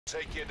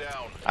Take you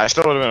down. I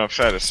still would have been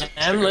upset.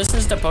 Sam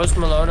listens to Post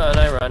Malone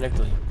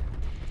unironically.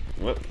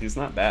 What? He's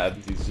not bad.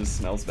 He just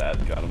smells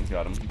bad. Got him.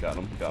 Got him. Got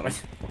him. Got him.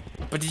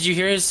 But did you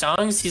hear his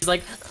songs? He's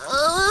like,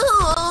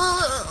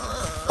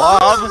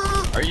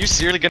 Bob, are you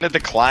seriously gonna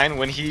decline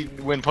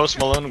when Post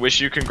Malone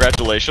wish you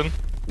congratulations?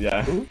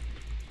 Yeah.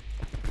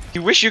 He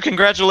wish you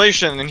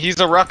congratulations, and he's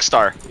a rock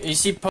star. you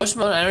see, Post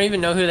Malone, I don't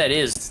even know who that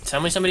is. Tell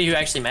me somebody who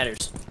actually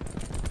matters.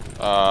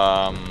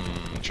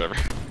 Trevor.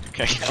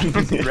 Okay.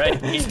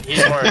 Right?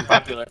 He's more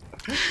popular.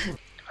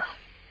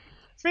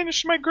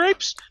 Finished my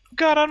grapes,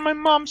 got on my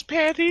mom's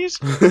panties,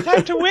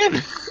 time to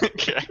win!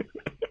 Okay.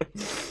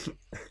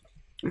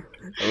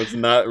 I was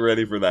not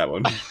ready for that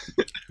one.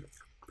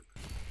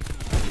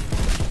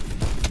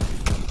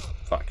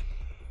 Fuck.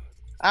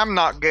 I'm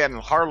not getting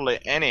hardly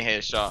any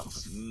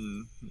headshots.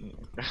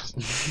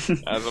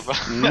 I was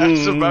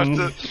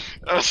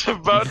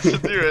about to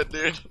do it,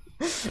 dude.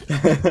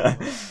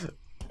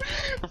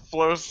 It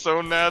flows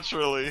so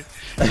naturally.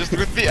 Just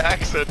with the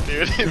accent,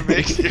 dude, it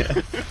makes you...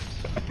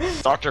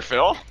 Dr.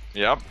 Phil?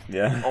 Yep.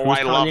 Yeah. Oh, Who's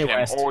I love Kanye him.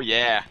 West? Oh,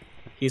 yeah.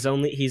 He's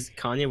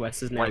Kanye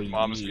West is now. White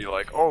moms be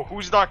like, oh,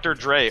 who's Dr.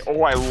 Dre?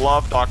 Oh, I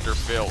love Dr.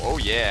 Phil. Oh,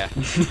 yeah.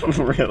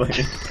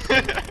 Really?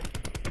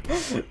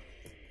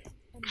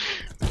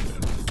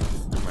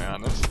 Am I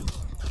honest?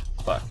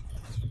 Fuck.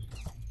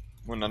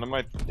 When none of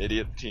my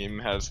idiot team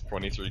has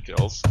 23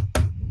 kills.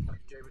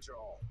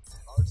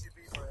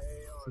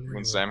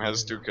 When Sam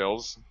has 2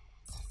 kills.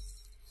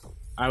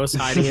 I was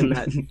hiding in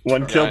that.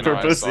 One kill I per know,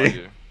 I saw pussy.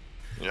 you.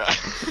 Yeah.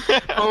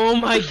 Oh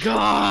my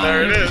god!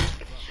 There it is.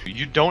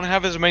 You don't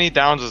have as many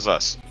downs as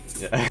us.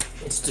 Yeah.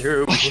 It's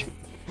true.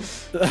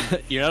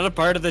 You're not a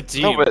part of the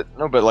team.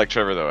 No, but like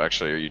Trevor though.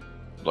 Actually, are you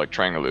like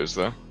trying to lose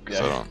though? 'Cause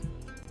I Yeah. don't.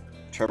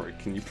 Trevor,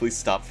 can you please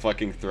stop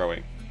fucking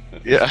throwing?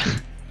 Yeah.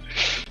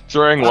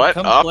 Throwing what?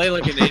 Come Up? play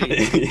like an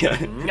idiot.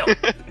 Yeah. No.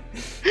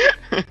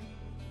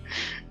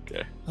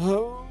 Okay.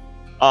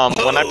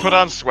 When I put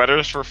on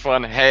sweaters for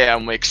fun, hey,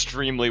 I'm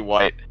extremely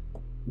white.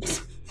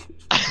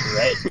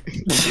 Right.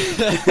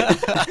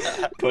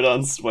 Put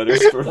on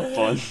sweaters for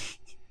fun.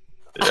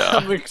 Yeah.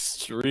 I'm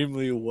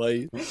extremely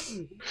white.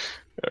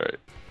 Alright.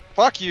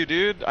 Fuck you,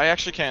 dude. I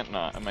actually can't.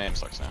 No, my aim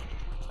sucks now.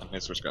 I need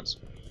to switch guns.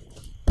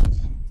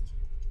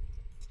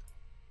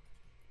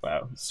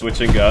 Wow.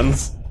 Switching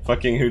guns?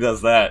 Fucking who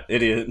does that?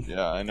 Idiot.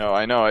 Yeah, I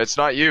know. It's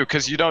not you,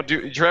 because you don't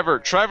do.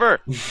 Trevor!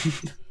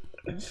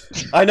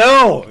 I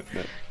know!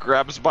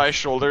 Grabs by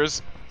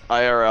shoulders,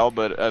 IRL,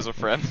 but as a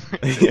friend.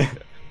 Yeah.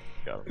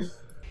 Got him.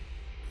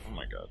 Oh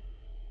my god.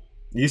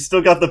 You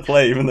still got the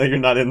play even though you're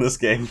not in this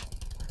game.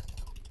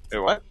 Wait,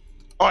 what?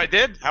 Oh, I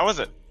did? How was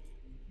it?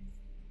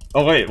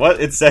 Oh wait,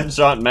 what? It said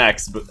Shot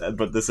Max,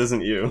 but this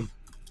isn't you.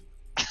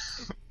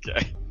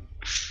 Okay.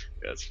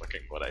 That's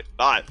fucking what I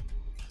thought.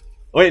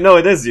 Wait, no,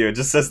 it is you. It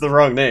just says the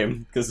wrong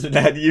name because it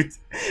had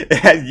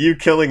you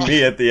killing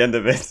me at the end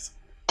of it.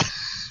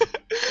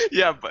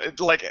 Yeah, but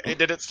like,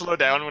 did it slow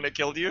down when it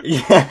killed you?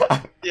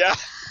 Yeah. Yeah.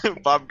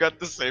 Bob got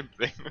the same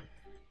thing.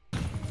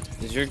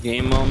 Is your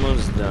game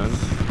almost done?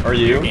 Are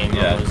you? Game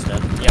Yeah. almost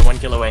done. Yeah, 1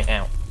 kill away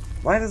now.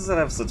 Why does it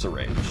have such a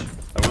range?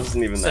 I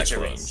wasn't even Such that a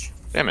close. range.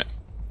 Damn it.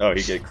 Oh,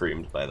 he get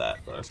creamed by that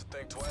though.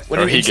 What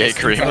Oh, an he gay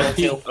interesting cream.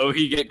 kill. Oh,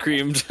 he get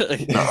creamed.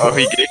 Oh,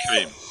 he gay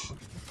cream.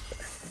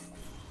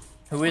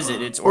 Who is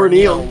it? It's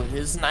Orneal. Orneal,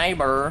 his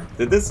neighbor.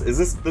 Is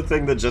this the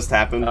thing that just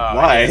happened? Oh,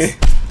 Why? it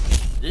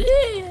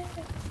Yeah.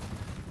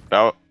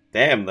 Oh,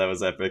 Damn, that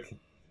was epic.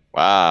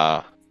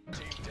 wow.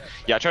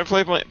 Yeah, I tried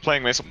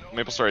playing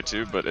Maple Story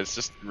 2, but it's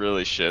just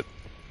really shit.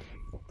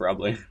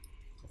 Probably.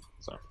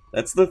 So.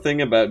 That's the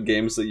thing about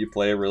games that you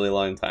play a really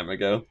long time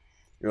ago.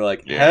 You're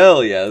like, Yeah.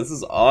 hell yeah, this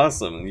is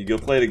awesome. And you go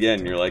play it again,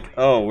 and you're like,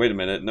 oh, wait a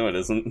minute, no it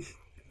isn't.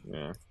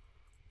 Yeah.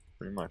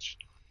 Pretty much.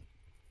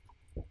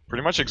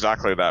 Pretty much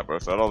exactly that, but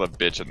without all the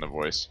bitch in the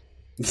voice.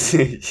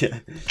 Yeah.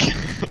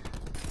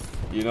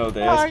 You know,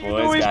 there's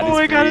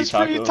boys got his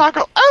free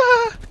taco. taco.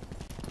 Ah!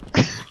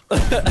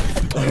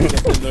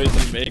 The noise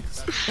he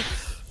makes.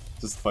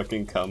 Just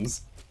fucking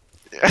comes.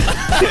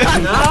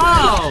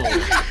 No!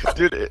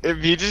 Dude, if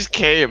he just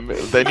came,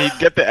 then he'd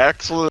get the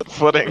excellent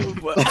footing. He'd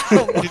be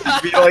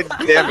like,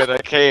 damn it, I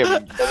came.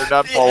 Better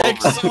not fall over.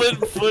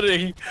 Excellent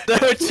footing. Is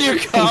that what you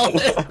call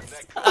it?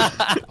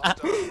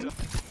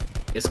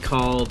 It's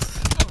called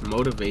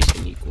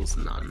motivation equals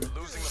none.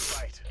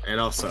 And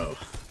also,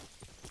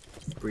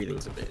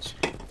 breathing's a bitch.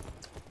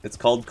 It's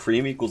called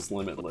cream equals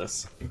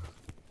limitless.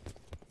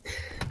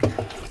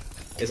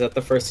 Is that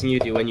the first thing you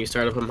do when you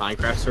start up a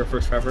Minecraft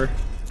server, Trevor?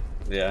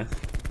 Yeah.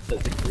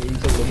 That the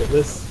creams are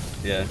limitless?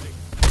 Yeah.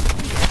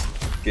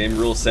 Game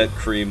rule set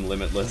cream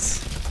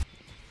limitless.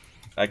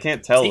 I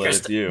can't tell that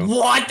it's you.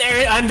 What?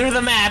 They're under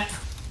the map.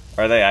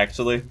 Are they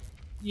actually?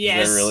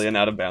 Yes. Is there really an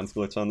out of bounds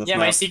glitch on this Yeah,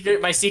 map?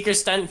 my secret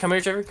stunt. Come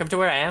here, Trevor. Come to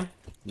where I am.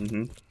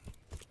 Mm-hmm.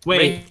 Wait,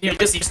 Right here,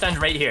 my secret stunt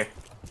right here.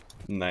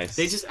 Nice.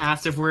 they just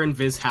asked if we're in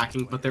Viz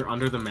hacking, but they're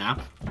under the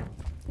map.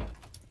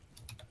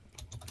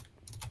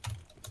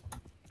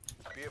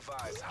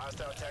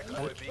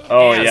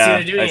 Oh Yeah, yeah,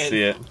 see, they're I doing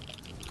see it.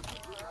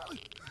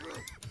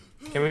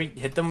 Can we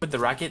hit them with the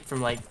rocket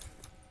from like?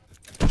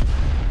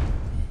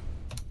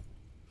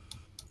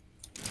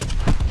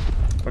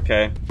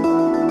 Okay.